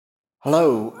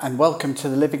Hello and welcome to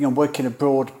the Living and Working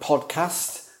Abroad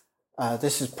podcast.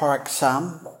 This is ProACT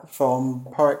Sam from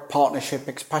ProACT Partnership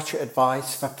Expatriate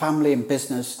Advice for family and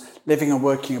business living and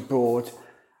working abroad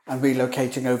and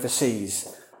relocating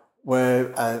overseas.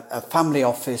 We're a family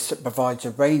office that provides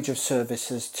a range of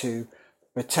services to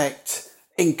protect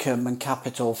income and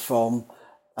capital from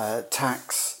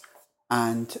tax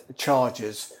and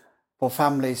charges for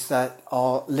families that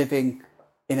are living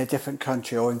in a different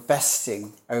country or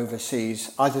investing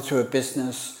overseas, either through a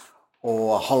business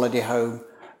or a holiday home,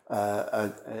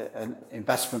 an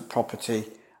investment property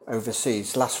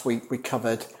overseas. Last week we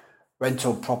covered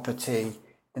rental property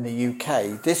in the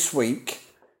UK. This week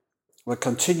we're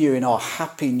continuing our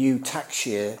Happy New Tax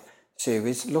Year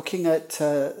series, looking at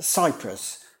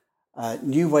Cyprus,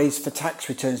 new ways for tax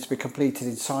returns to be completed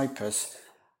in Cyprus.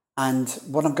 And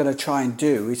what I'm going to try and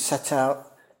do is set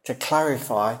out to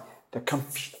clarify the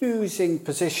confusing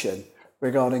position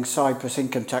regarding Cyprus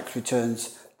income tax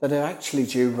returns that are actually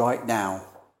due right now.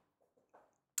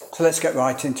 So let's get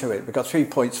right into it. We've got 3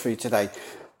 points for you today.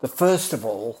 The first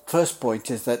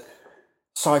point is that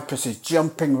Cyprus is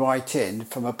jumping right in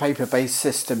from a paper-based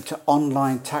system to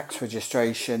online tax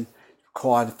registration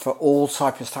required for all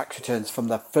Cyprus tax returns from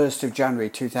the 1st of January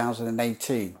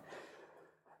 2018.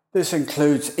 This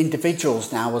includes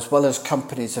individuals now as well as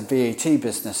companies and VAT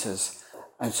businesses.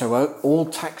 And so all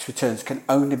tax returns can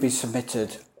only be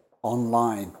submitted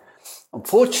online.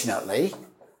 Unfortunately,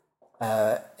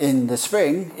 in the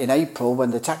spring, in April, when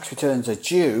the tax returns are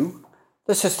due,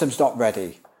 the system's not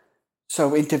ready.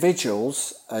 So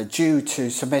individuals are due to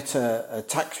submit a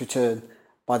tax return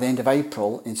by the end of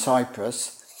April in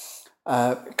Cyprus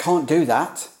can't do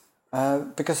that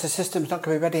because the system's not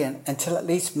going to be ready until at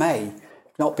least May,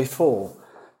 if not before.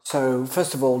 So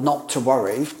first of all, not to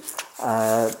worry.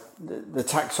 The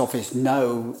tax office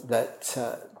know that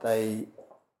they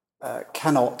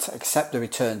cannot accept the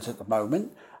returns at the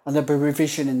moment, and there'll be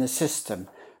revision in the system.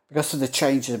 Because of the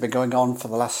changes that have been going on for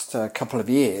the last couple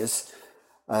of years,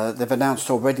 they've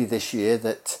announced already this year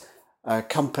that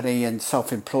company and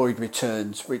self-employed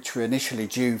returns, which were initially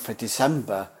due for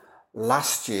December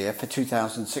last year for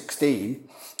 2016,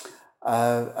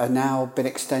 are now been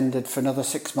extended for another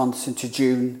 6 months into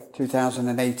June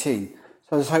 2018.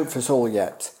 So there's hope for us all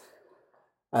yet.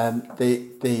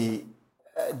 The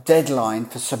deadline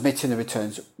for submitting the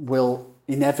returns will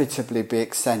inevitably be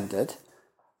extended,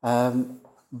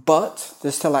 but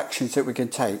there's still actions that we can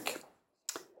take.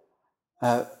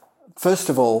 First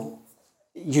of all,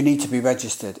 you need to be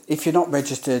registered. If you're not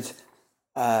registered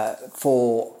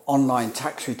for online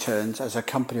tax returns as a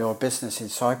company or a business in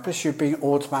Cyprus, you're being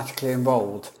automatically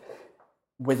enrolled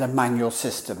with a manual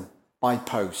system by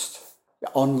post,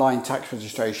 online tax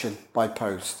registration by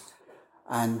post.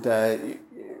 And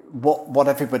what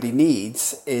everybody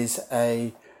needs is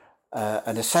an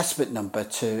assessment number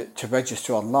to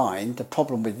register online. The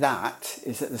problem with that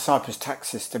is that the Cyprus tax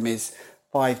system is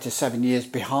 5 to 7 years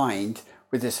behind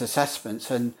with its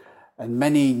assessments, and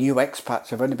many new expats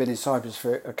who have only been in Cyprus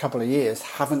for a couple of years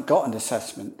haven't got an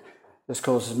assessment. This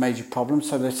causes major problems,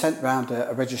 so they've sent round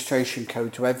a registration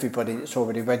code to everybody that's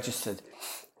already registered.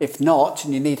 If not,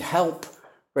 and you need help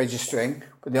registering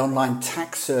with the online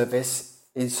tax service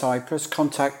in Cyprus,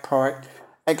 contact ProACT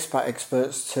Expat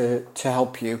Experts to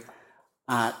help you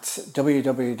at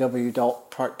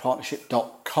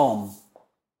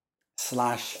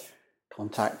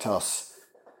www.proactpartnership.com/contact us.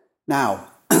 Now,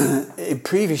 in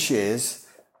previous years,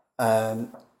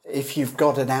 if you've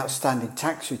got an outstanding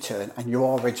tax return and you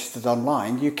are registered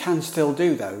online, you can still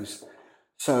do those.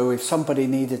 So if somebody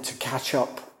needed to catch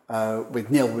up with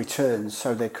nil returns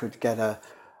so they could get a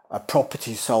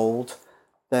property sold,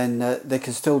 then they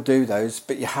can still do those,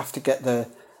 but you have to get the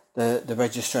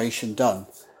registration done.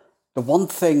 The one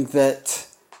thing that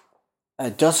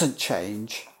doesn't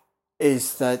change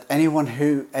is that any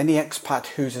expat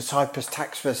who's a Cyprus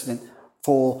tax resident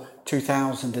for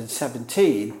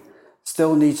 2017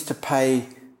 still needs to pay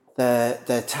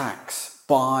their tax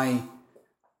for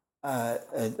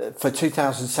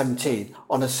 2017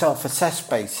 on a self-assessed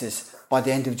basis by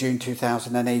the end of June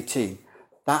 2018.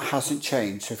 That hasn't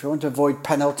changed. So if you want to avoid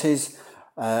penalties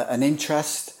and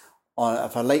interest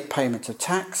of a late payment of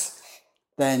tax,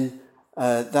 then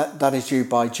that is due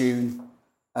by June,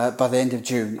 by the end of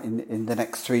June in the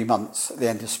next 3 months, at the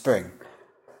end of spring.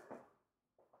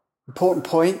 Important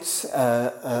points,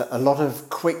 a lot of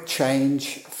quick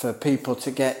change for people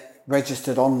to get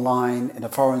registered online in a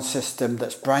foreign system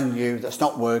that's brand new, that's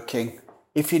not working.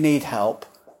 If you need help,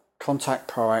 contact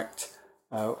ProACT.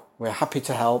 We're happy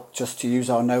to help, just to use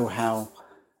our know-how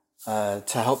to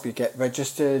help you get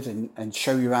registered and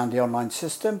show you around the online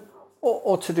system.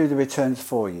 or to do the returns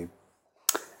for you.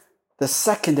 The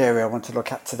second area I want to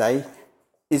look at today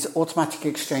is automatic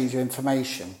exchange of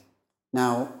information.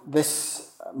 Now,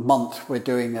 this month we're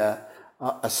doing a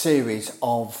series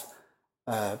of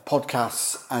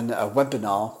podcasts and a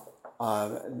webinar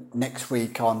next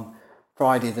week on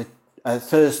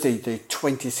Thursday, the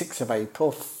 26th of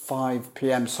April, 5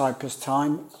 p.m. Cyprus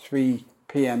time, 3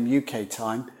 p.m. UK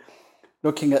time,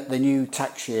 looking at the new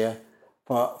tax year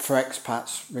for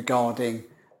expats regarding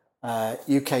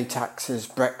UK taxes,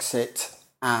 Brexit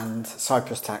and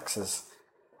Cyprus taxes.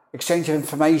 Exchange of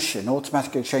information,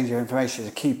 automatic exchange of information is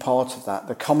a key part of that.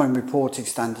 The common reporting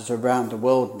standards around the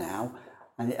world now,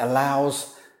 and it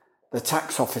allows the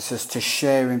tax officers to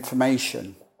share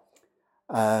information,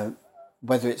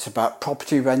 whether it's about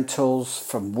property rentals,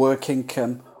 from work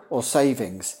income or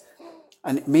savings.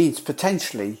 And it means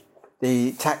potentially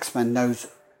the taxman knows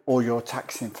all your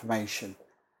tax information.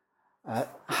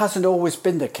 Hasn't always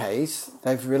been the case.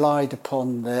 They've relied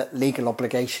upon the legal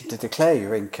obligation to declare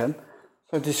your income.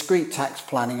 So discrete tax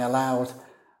planning allowed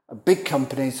big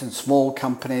companies and small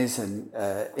companies and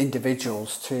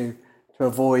individuals to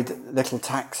avoid little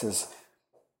taxes.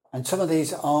 And some of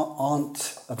these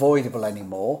aren't avoidable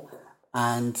anymore,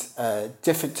 and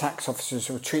different tax officers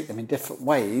will treat them in different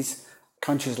ways.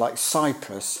 Countries like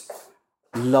Cyprus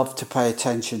love to pay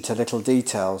attention to little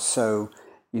details. So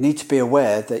you need to be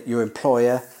aware that your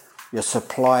employer, your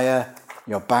supplier,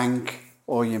 your bank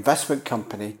or your investment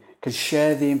company can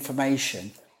share the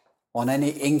information on any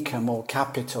income or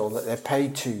capital that they're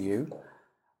paid to you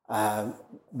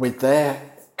with their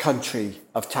country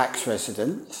of tax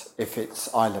residence, if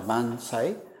it's Isle of Man,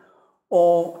 say,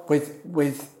 or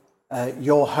with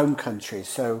your home country.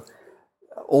 So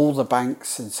all the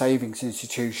banks and savings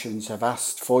institutions have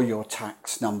asked for your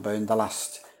tax number in the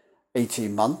last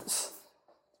 18 months.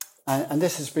 And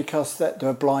this is because they're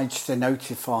obliged to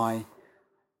notify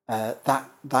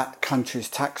that country's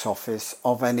tax office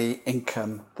of any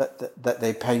income that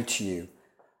they pay to you.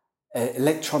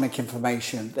 Electronic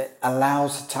information that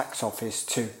allows the tax office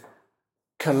to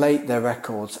collate their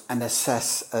records and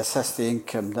assess the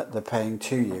income that they're paying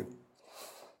to you.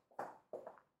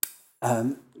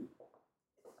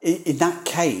 In that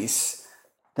case,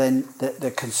 then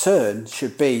the concern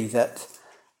should be that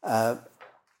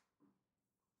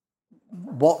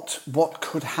what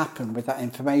could happen with that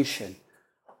information?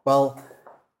 Well,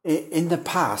 in the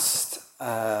past,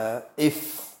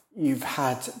 if you've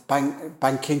had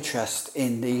bank interest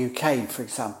in the UK, for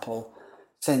example,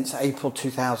 since April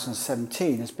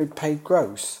 2017, has been paid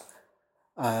gross.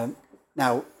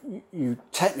 Now, you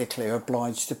technically are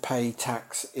obliged to pay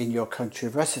tax in your country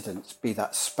of residence, be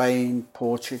that Spain,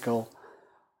 Portugal,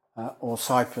 or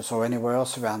Cyprus, or anywhere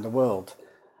else around the world.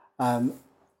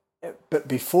 But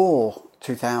before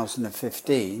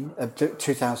 2016,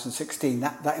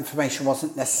 that information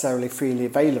wasn't necessarily freely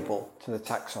available to the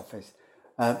tax office,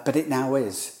 but it now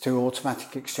is through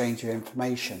automatic exchange of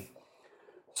information.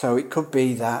 So it could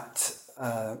be that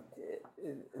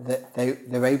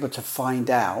they're able to find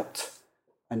out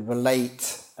and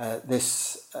relate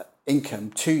this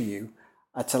income to you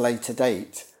at a later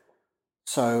date.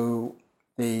 So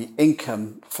the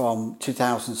income from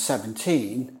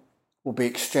 2017 will be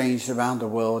exchanged around the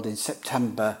world in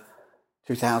September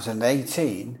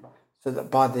 2018, so that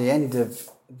by the end of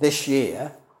this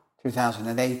year,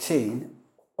 2018,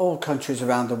 all countries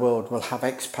around the world will have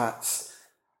expats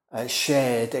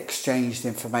shared, exchanged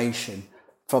information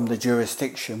from the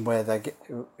jurisdiction where they're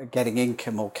getting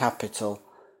income or capital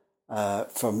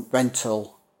from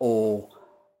rental or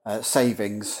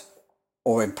savings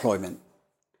or employment.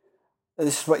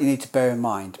 This is what you need to bear in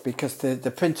mind, because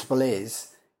the principle is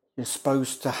you're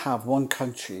supposed to have one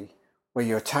country where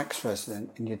you're a tax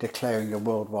resident and you're declaring your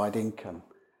worldwide income.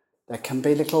 There can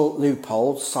be little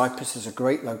loopholes. Cyprus is a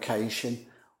great location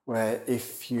where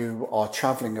if you are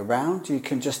travelling around, you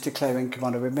can just declare income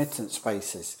on a remittance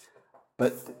basis.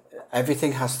 But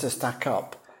everything has to stack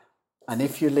up. And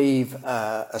if you leave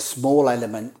a small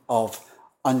element of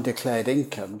undeclared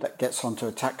income that gets onto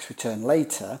a tax return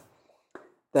later,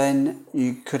 then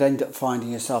you could end up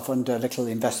finding yourself under a little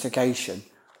investigation,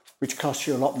 which costs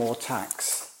you a lot more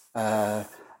tax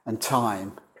and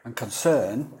time and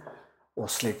concern, or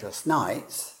sleepless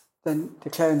nights, than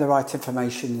declaring the right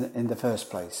information in the first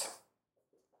place.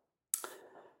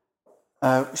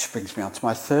 Which brings me on to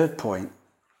my third point.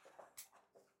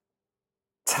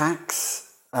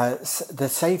 The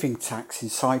saving tax in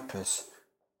Cyprus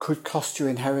could cost you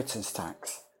inheritance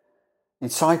tax. In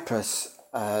Cyprus,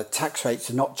 tax rates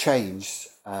are not changed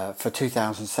for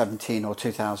 2017 or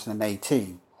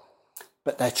 2018,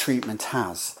 but their treatment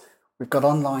has. We've got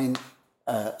online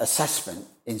assessment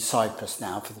in Cyprus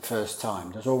now for the first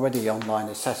time. There's already online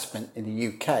assessment in the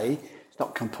UK. It's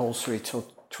not compulsory till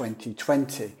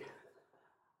 2020.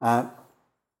 But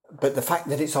the fact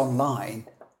that it's online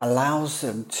allows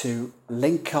them to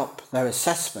link up their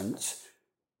assessments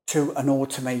to an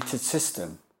automated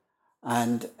system.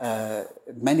 And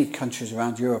many countries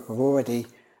around Europe have already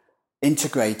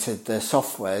integrated their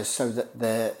software so that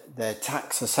their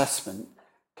tax assessment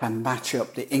can match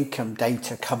up the income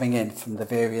data coming in from the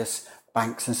various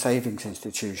banks and savings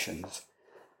institutions.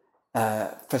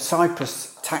 For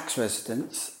Cyprus tax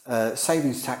residents,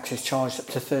 savings tax is charged up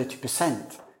to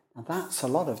 30%. And that's a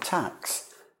lot of tax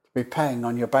to be paying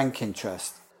on your bank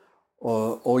interest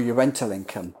or your rental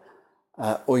income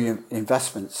or your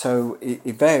investment. So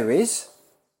it varies,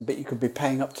 but you could be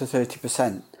paying up to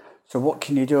 30%. So what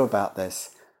can you do about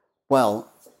this?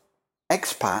 Well,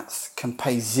 expats can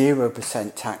pay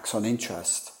 0% tax on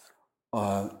interest,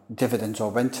 dividends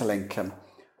or rental income,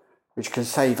 which can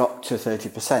save up to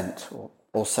 30%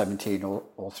 or 17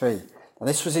 or 3. Now,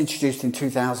 this was introduced in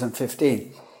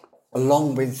 2015,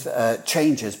 along with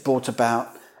changes brought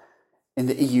about in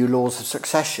the EU laws of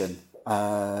succession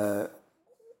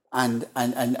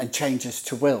and changes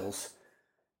to wills.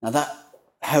 Now, that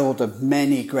heralded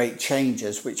many great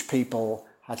changes, which people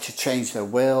had to change their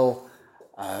will,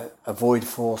 avoid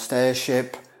forced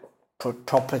heirship, put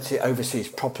property, overseas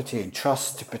property in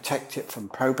trust to protect it from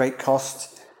probate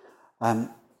costs. But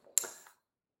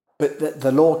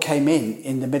the law came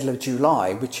in the middle of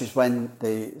July, which is when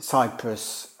the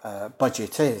Cyprus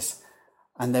budget is,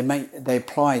 and they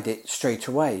applied it straight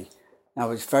away. Now,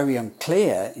 it was very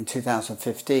unclear in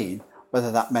 2015 whether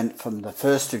that meant from the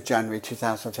 1st of January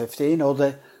 2015 or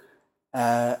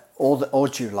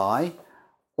July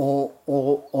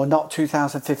or not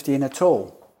 2015 at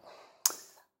all.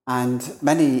 And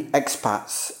many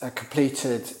expats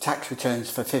completed tax returns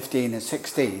for 15 and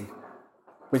 16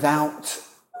 without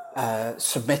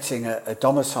submitting a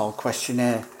domicile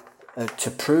questionnaire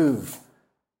to prove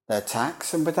their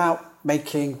tax and without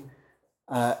making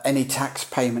any tax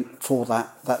payment for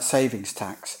that savings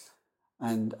tax.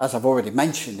 And as I've already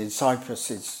mentioned, in Cyprus,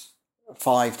 it's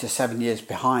 5 to 7 years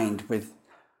behind with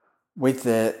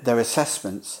their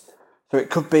assessments. So it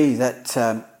could be that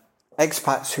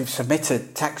expats who've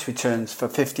submitted tax returns for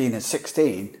 15 and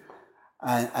 16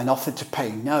 and offered to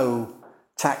pay no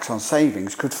tax on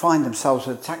savings could find themselves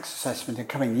with a tax assessment in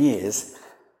coming years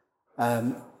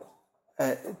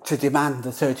to demand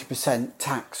the 30%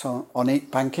 tax on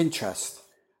bank interest.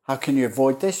 How can you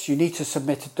avoid this? You need to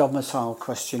submit a domicile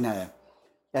questionnaire.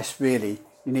 Yes, really,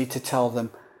 you need to tell them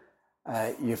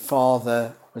your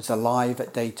father was alive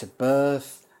at date of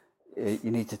birth.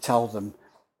 You need to tell them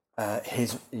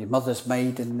your mother's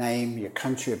maiden name, your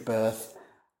country of birth,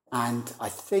 and I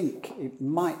think it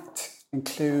might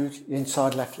include the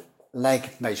inside left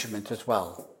leg measurement as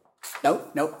well.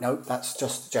 No, that's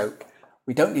just a joke.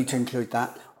 We don't need to include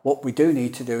that. What we do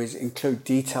need to do is include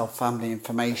detailed family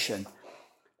information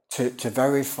to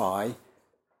verify.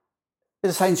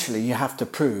 Essentially, you have to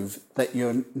prove that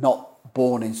you're not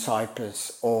born in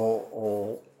Cyprus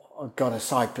or got a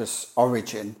Cyprus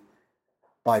origin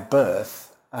by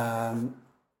birth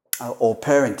or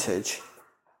parentage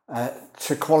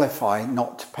to qualify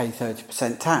not to pay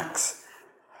 30% tax.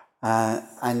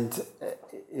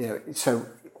 So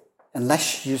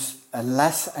unless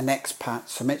an expat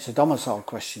submits a domicile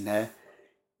questionnaire,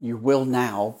 you will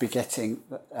now be getting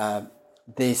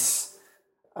this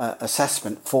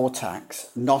assessment for tax.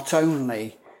 Not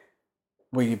only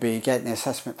will you be getting the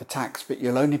assessment for tax, but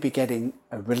you'll only be getting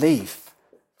a relief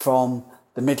from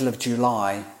the middle of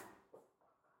July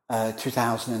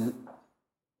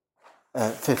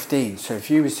 2015. So if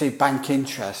you receive bank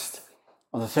interest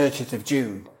on the 30th of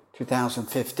June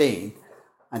 2015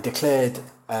 and declared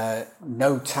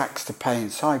no tax to pay in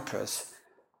Cyprus,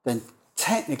 then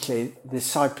technically the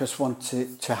Cyprus want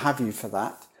to have you for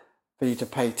that, for you to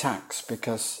pay tax,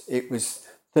 because it was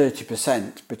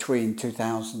 30% between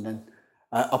 2000 and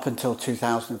up until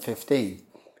 2015.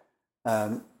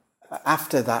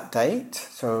 After that date,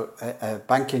 so a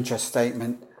bank interest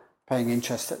statement paying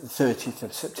interest at the 30th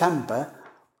of September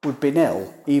would be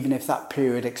nil, even if that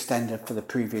period extended for the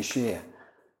previous year.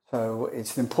 So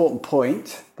it's an important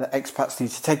point that expats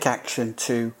need to take action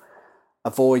to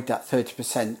avoid that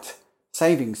 30%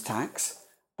 savings tax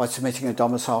by submitting a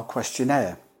domicile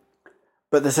questionnaire.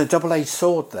 But there's a double-edged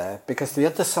sword there, because the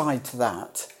other side to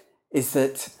that is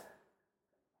that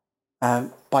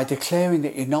by declaring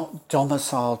that you're not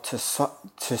domiciled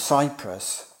to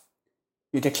Cyprus,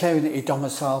 you're declaring that you're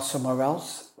domiciled somewhere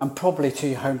else and probably to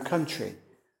your home country.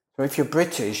 So if you're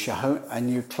British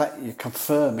and you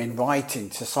confirm in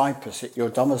writing to Cyprus that your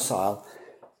domicile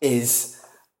is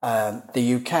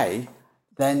the UK,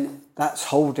 then that's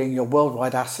holding your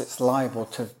worldwide assets liable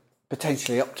to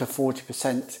potentially up to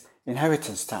 40%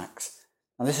 inheritance tax.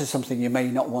 And this is something you may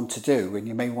not want to do, and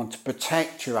you may want to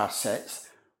protect your assets,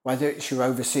 whether it's your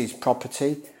overseas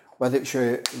property, whether it's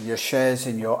your shares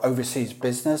in your overseas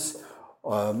business,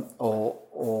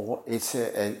 or it's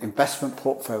an investment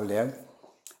portfolio.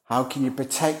 How can you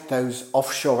protect those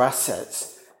offshore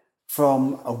assets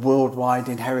from a worldwide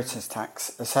inheritance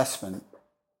tax assessment?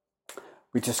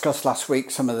 We discussed last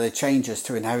week some of the changes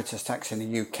to inheritance tax in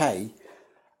the UK,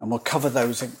 and we'll cover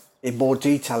those in more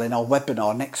detail in our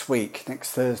webinar next week,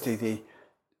 next Thursday, the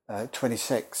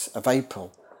 26th of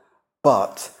April.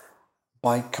 But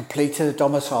by completing the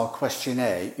domicile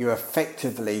questionnaire, you're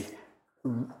effectively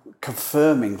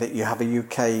confirming that you have a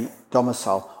UK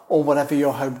domicile, or whatever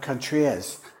your home country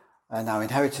is. Now,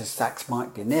 inheritance tax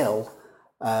might be nil,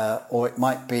 or it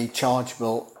might be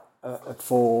chargeable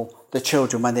for the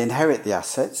children when they inherit the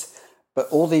assets. But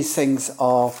all these things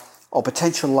are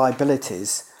potential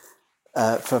liabilities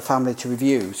for a family to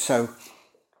review. So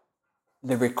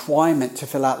the requirement to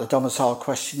fill out the domicile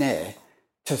questionnaire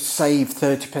to save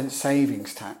 30%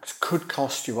 savings tax could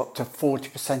cost you up to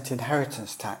 40%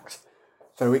 inheritance tax.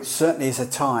 So it certainly is a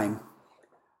time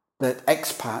that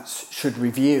expats should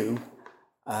review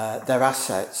their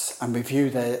assets and review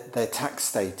their tax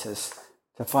status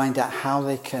to find out how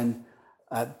they can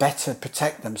better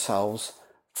protect themselves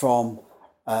from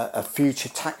a future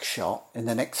tax shock in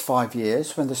the next 5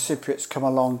 years when the Cypriots come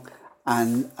along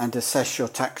and assess your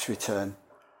tax return,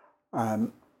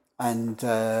 and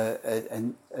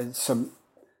some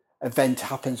event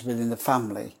happens within the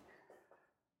family.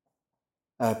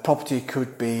 Property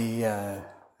could be and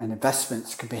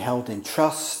investments can be held in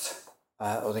trust,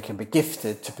 or they can be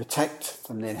gifted to protect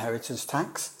from the inheritance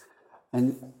tax.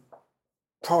 And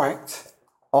ProACT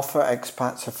offer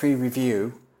expats a free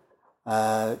review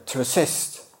to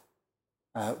assist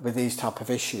with these type of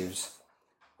issues.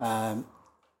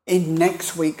 In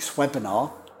next week's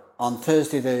webinar on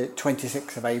Thursday the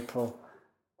 26th of April,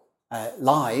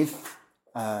 live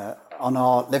on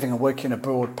our Living and Working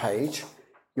Abroad page,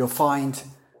 you'll find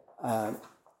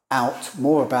out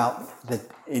more about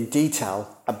in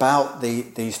detail about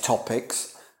these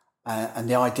topics and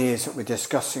the ideas that we're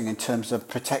discussing in terms of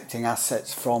protecting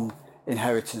assets from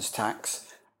inheritance tax,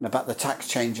 and about the tax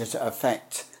changes that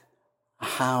affect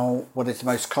what is the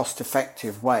most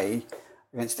cost-effective way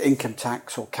against income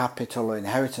tax or capital or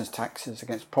inheritance taxes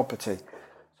against property.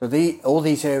 So all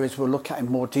these areas we'll look at in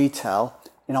more detail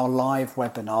in our live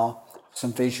webinar,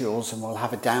 some visuals, and we'll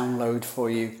have a download for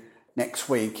you next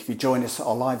week. If you join us at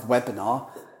our live webinar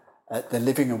at the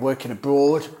Living and Working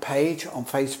Abroad page on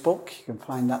Facebook, you can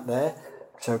find that there.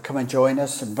 So come and join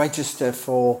us and register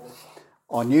for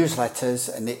our newsletters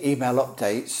and the email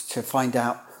updates to find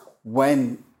out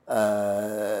when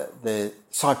the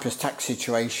Cyprus tax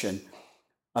situation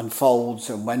unfolds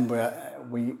and when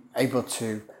we able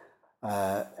to,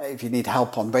 if you need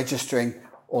help on registering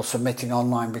or submitting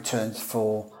online returns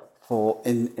for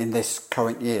in this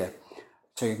current year.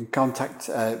 So you can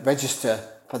register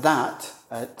for that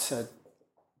at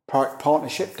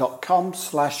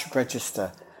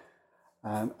proactpartnership.com/register,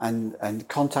 and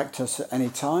contact us at any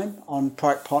time on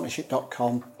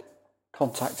proactpartnership.com,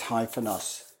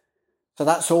 contact-us. So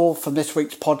that's all from this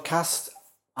week's podcast.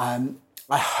 I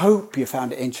hope you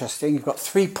found it interesting. You've got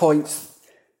 3 points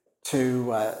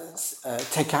to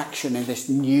take action in this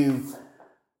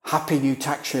happy new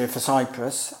tax year for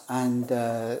Cyprus, and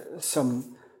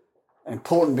some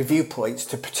important review points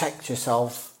to protect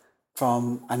yourself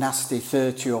from a nasty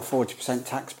 30 or 40%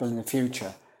 tax bill in the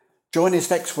future. Join us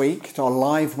next week at our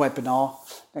live webinar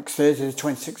next Thursday, the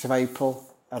 26th of April,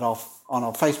 on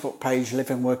our Facebook page,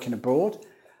 Living Working Abroad,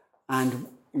 and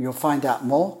you'll find out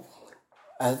more.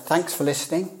 Thanks for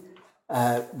listening.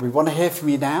 We want to hear from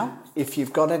you now. If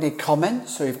you've got any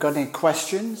comments or you've got any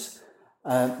questions,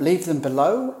 leave them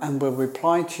below, and we'll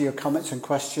reply to your comments and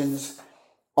questions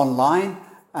online,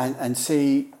 and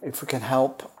see if we can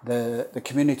help the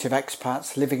community of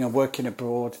expats living and working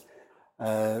abroad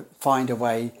find a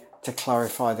way to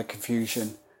clarify the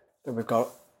confusion that we've got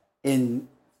in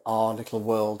our little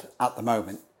world at the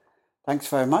moment. Thanks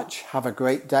very much. Have a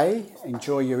great day.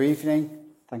 Enjoy your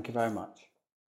evening. Thank you very much.